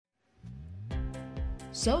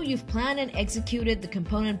So you've planned and executed the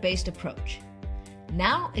component-based approach.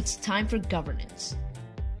 Now it's time for governance,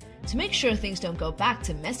 to make sure things don't go back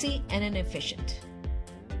to messy and inefficient.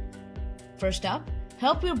 First up,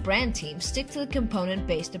 help your brand team stick to the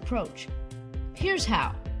component-based approach. Here's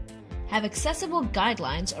how. Have accessible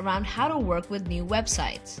guidelines around how to work with new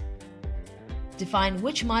websites. Define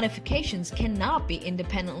which modifications cannot be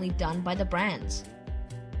independently done by the brands.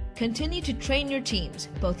 Continue to train your teams,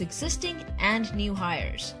 both existing and new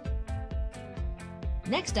hires.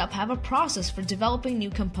 Next up, have a process for developing new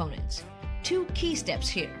components. 2 key steps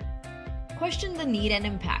here. Question the need and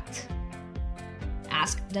impact.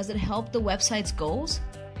 Ask, does it help the website's goals?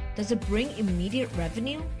 Does it bring immediate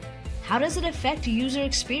revenue? How does it affect user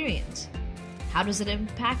experience? How does it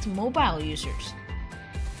impact mobile users?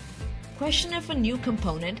 Question if a new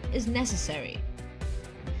component is necessary.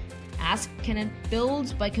 Ask, can it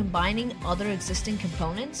build by combining other existing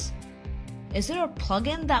components? Is there a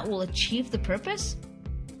plugin that will achieve the purpose?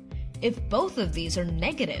 If both of these are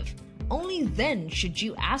negative, only then should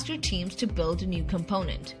you ask your teams to build a new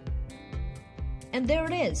component. And there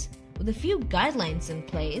it is. With a few guidelines in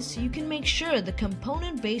place, you can make sure the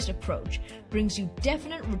component-based approach brings you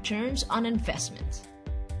definite returns on investment.